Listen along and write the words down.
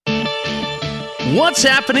What's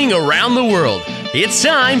happening around the world? It's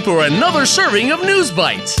time for another serving of News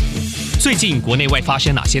Bites. 最近国内外发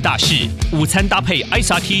生哪些大事？午餐搭配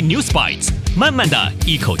ICT News Bites， 慢慢的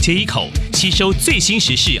一口接一口吸收最新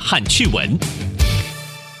时事和趣闻。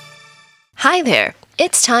Hi there.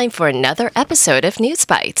 It's time for another episode of News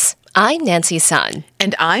Bites. I'm Nancy Sun.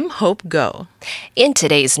 And I'm Hope Ngo. In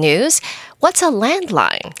today's news, what's a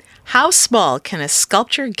landline? How small can a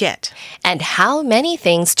sculpture get? And how many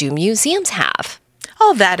things do museums have?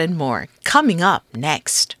 All that and more coming up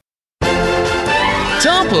next.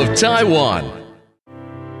 Top of Taiwan.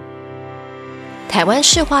 台湾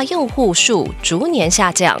市话用户数逐年下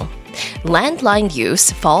降. Landline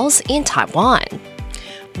use falls in Taiwan.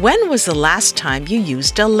 When was the last time you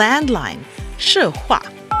used a landline? 市话.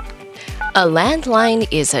 A landline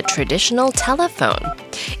is a traditional telephone.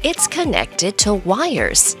 It's connected to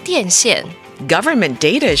wires, 电线. Government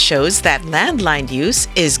data shows that landline use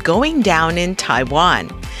is going down in Taiwan.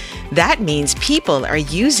 That means people are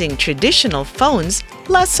using traditional phones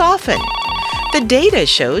less often. The data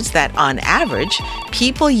shows that on average,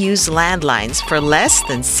 people use landlines for less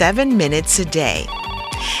than 7 minutes a day.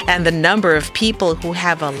 And the number of people who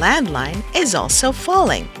have a landline is also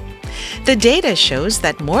falling. The data shows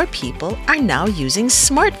that more people are now using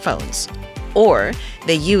smartphones, or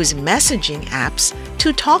they use messaging apps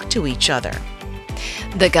to talk to each other.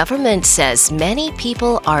 The government says many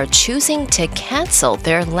people are choosing to cancel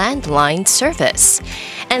their landline service.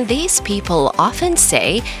 And these people often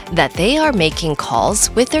say that they are making calls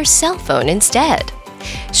with their cell phone instead.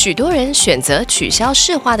 许多人选择取消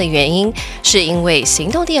市话的原因是因为行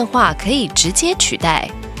动电话可以直接取代。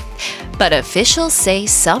But officials say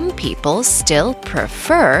some people still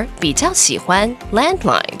prefer 比较喜欢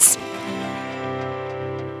landlines.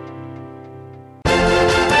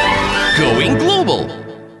 Going global.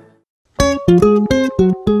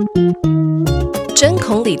 针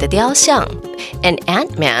孔里的雕像 An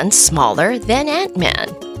ant-man smaller than ant-man.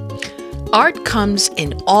 Art comes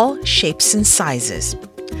in all shapes and sizes.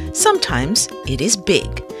 Sometimes it is big,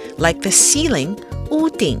 like the ceiling 屋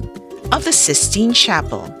顶 of the Sistine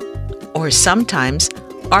Chapel. Or sometimes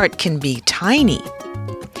art can be tiny.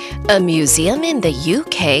 A museum in the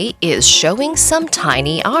UK is showing some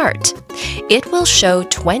tiny art. It will show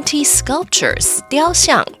 20 sculptures, 雕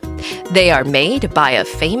像. They are made by a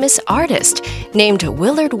famous artist named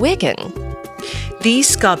Willard Wigan. These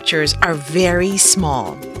sculptures are very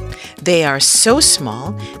small. They are so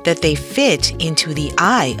small that they fit into the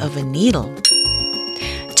eye of a needle.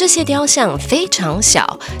 这些雕像非常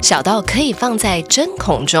小，小到可以放在针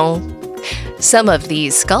孔中。Some of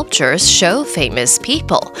these sculptures show famous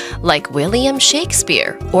people, like William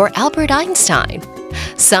Shakespeare or Albert Einstein.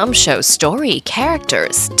 Some show story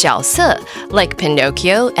characters, 角色, like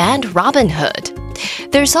Pinocchio and Robin Hood.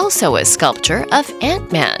 There's also a sculpture of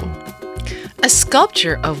Ant-Man. A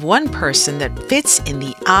sculpture of one person that fits in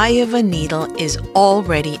the eye of a needle is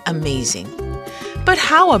already amazing. But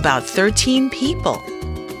how about 13 people?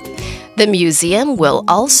 The museum will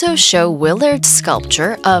also show Willard's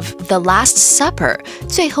sculpture of The Last Supper,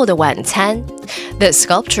 最后的晚餐. The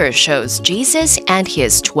sculpture shows Jesus and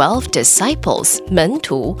his 12 disciples, 门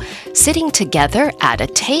徒, sitting together at a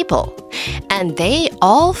table. And they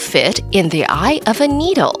all fit in the eye of a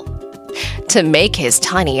needle. To make his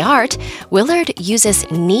tiny art, Willard uses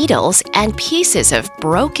needles and pieces of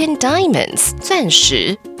broken diamonds, 钻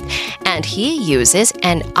石. And he uses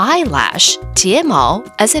an eyelash, 睫毛,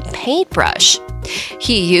 as a paintbrush.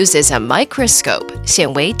 He uses a microscope,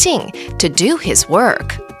 显微镜, to do his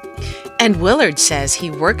work. And Willard says he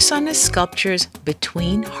works on his sculptures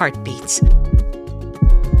between heartbeats.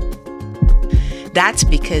 That's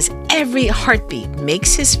because every heartbeat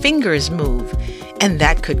makes his fingers move, and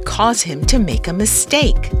that could cause him to make a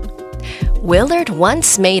mistake. Willard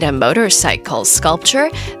once made a motorcycle sculpture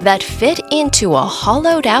that fit into a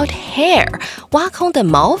hollowed-out hair, 挖空的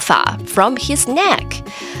毛发, from his neck.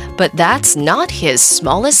 But that's not his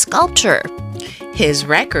smallest sculpture. His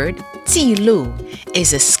record, 记录,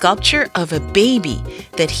 is a sculpture of a baby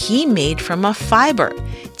that he made from a fiber,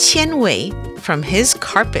 纤维, from his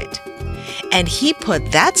carpet. And he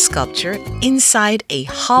put that sculpture inside a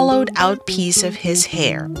hollowed-out piece of his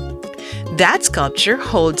hair. That sculpture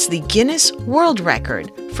holds the Guinness World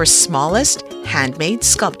Record for smallest handmade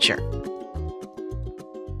sculpture.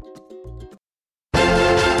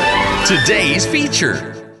 Today's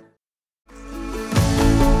feature.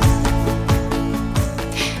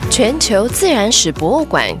 全球自然史博物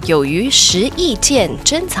馆有逾10亿件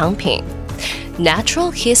珍藏品。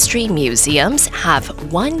Natural history museums have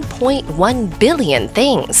 1.1 billion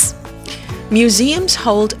things. Museums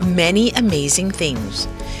hold many amazing things.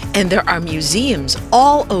 and there are museums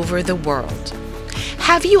all over the world.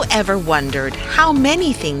 Have you ever wondered how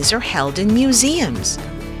many things are held in museums?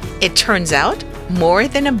 It turns out more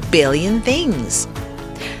than 1 billion things.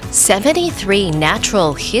 73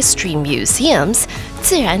 natural history museums,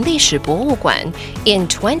 自然历史博物馆, in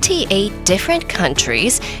 28 different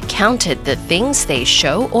countries counted the things they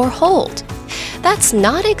show or hold. That's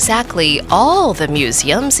not exactly all the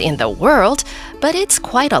museums in the world, but it's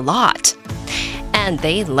quite a lot. And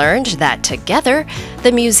they learned that together,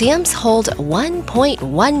 the museums hold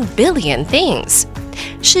 1.1 billion things.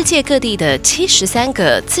 世界各地的73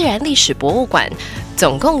个自然历史博物馆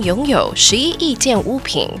总共拥有11亿件物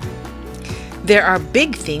品。There are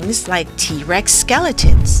big things like T-Rex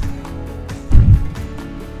skeletons.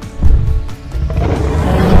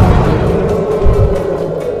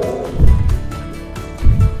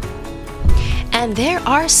 And there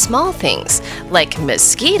are small things like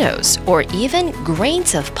mosquitoes or even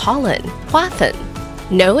grains of pollen, 花粉.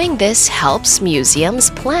 Knowing this helps museums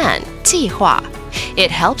plan, 计划.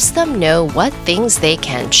 It helps them know what things they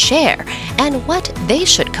can share and what they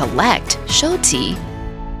should collect, 收集.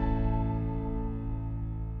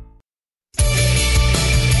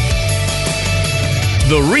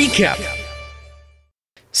 The recap.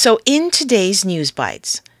 So in today's News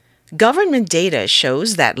Bites, government data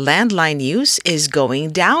shows that landline use is going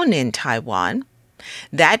down in Taiwan.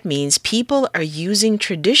 That means people are using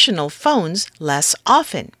traditional phones less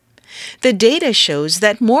often. The data shows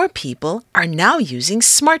that more people are now using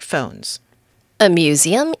smartphones. A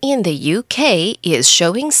museum in the UK is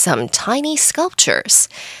showing some tiny sculptures.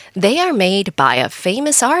 They are made by a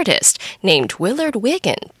famous artist named Willard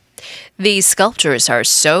Wigan. These sculptures are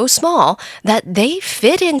so small that they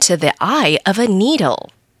fit into the eye of a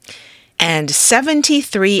needle. And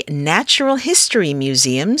 73 natural history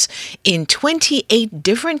museums in 28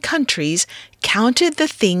 different countries counted the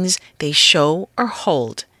things they show or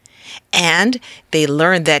hold. And they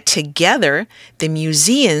learned that together, the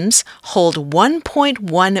museums hold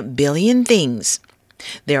 1.1 billion things.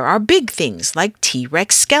 There are big things like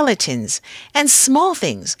T-Rex skeletons and small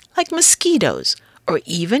things like mosquitoes or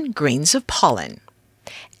even grains of pollen.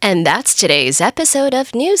 And that's today's episode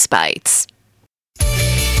of News Bites.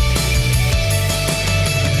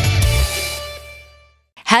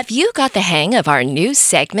 Have you got the hang of our new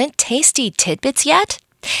segment, Tasty Tidbits, yet?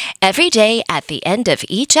 Every day at the end of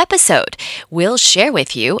each episode, we'll share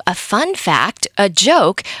with you a fun fact, a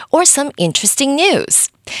joke, or some interesting news.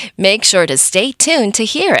 Make sure to stay tuned to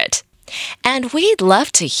hear it. And we'd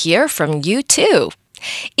love to hear from you too.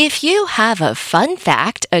 If you have a fun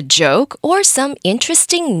fact, a joke, or some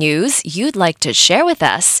interesting news you'd like to share with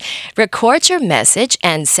us, record your message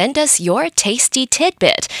and send us your tasty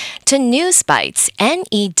tidbit to newsbites,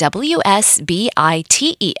 NEWSBITES,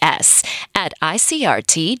 at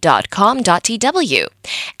icrt.com.tw,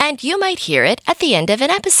 and you might hear it at the end of an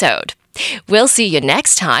episode. We'll see you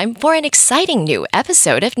next time for an exciting new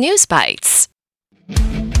episode of News Bites.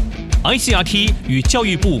 ICRT 与教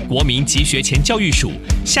育部国民及学前教育署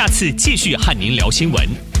下次继续和您聊新闻。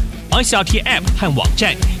ICRT App 和网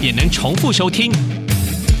站也能重复收听。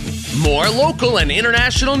More local and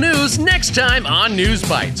international news next time on News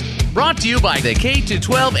Bites. Brought to you by the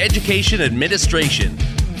K-12 Education Administration.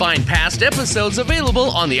 Find past episodes available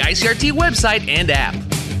on the ICRT website and app.